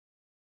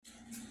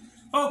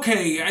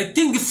Okay, I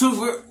think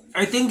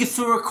it's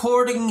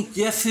recording.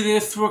 Yes, it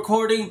is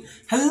recording.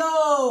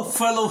 Hello,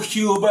 fellow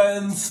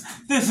humans.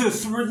 This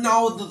is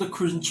Ronaldo the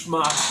Cringe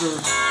Master.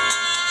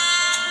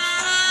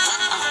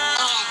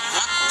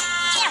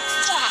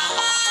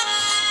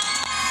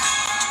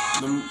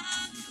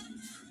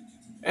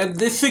 And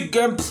this is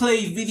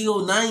gameplay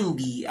video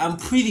 90. I'm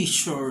pretty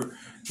sure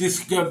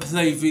this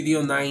gameplay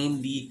video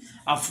 90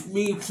 of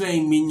me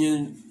playing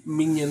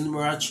Minion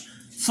Rush.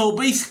 So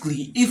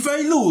basically, if I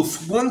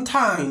lose one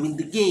time in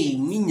the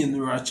game Minion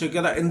Rush, I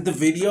gotta end the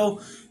video.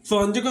 So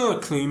I'm just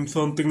gonna claim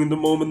something in the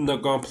moment.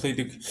 I'm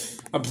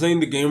playing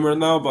the game right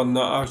now, but I'm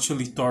not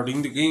actually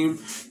starting the game.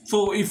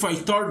 So if I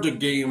start the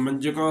game, I'm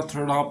just gonna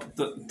turn up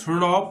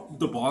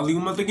the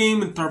volume of the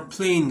game and start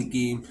playing the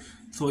game.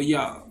 So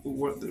yeah,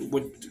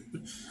 wait,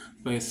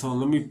 so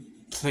let me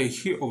play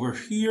over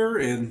here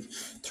and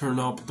turn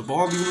up the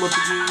volume of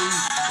the game.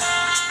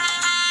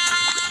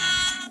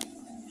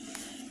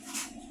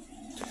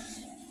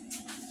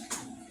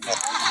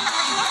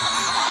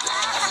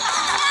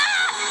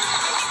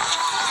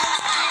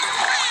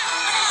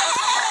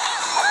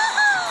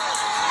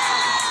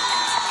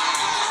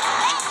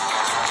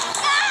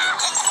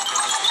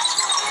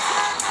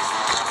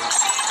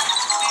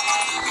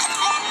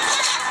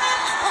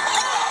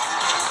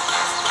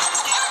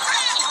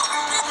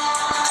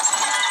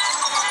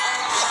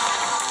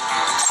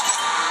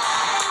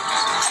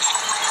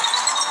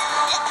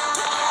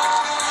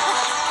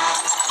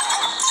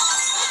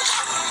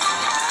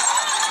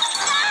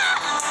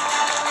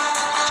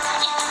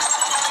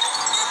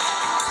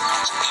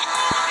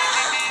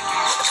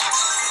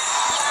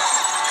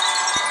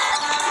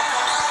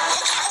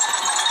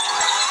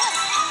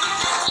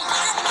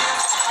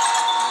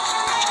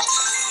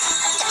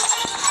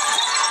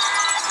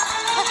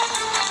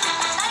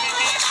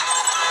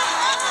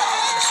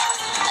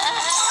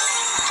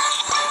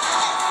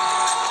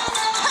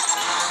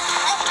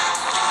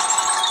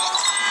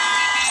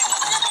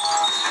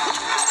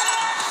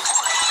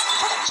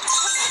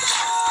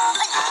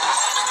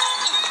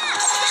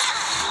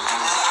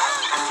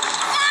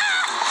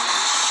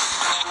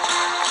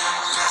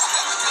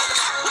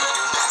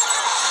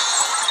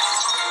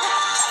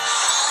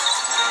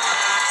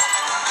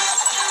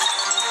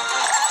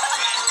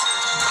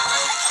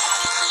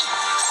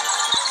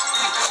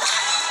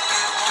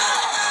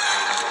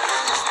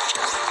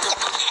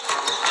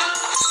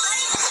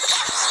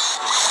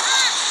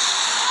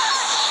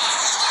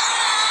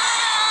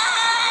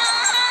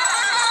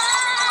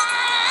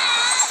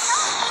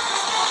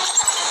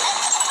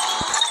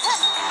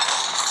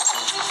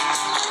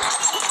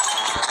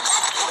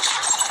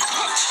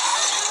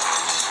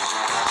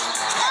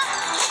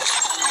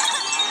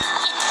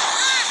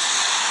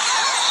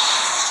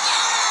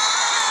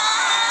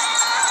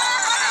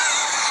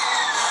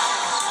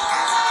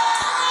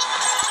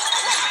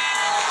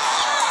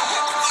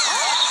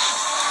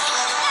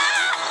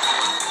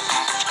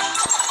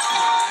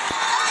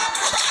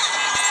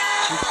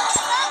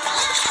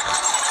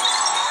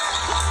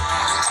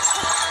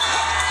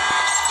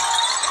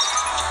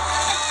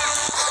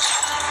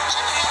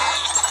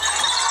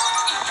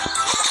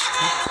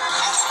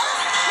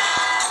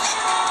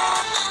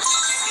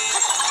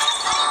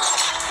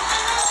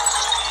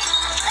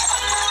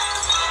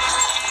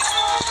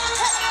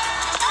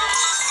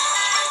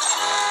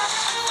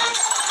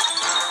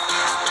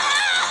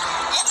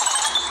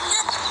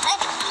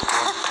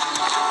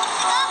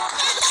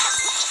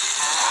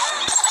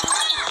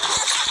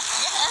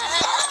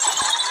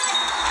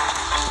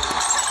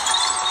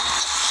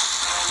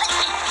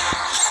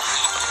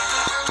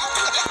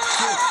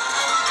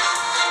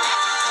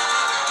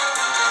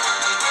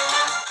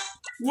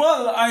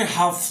 Well, I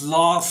have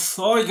lost,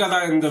 so I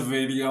gotta end the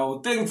video.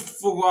 Thanks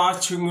for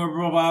watching,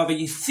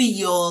 everybody. See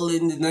you all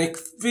in the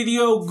next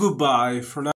video. Goodbye for now.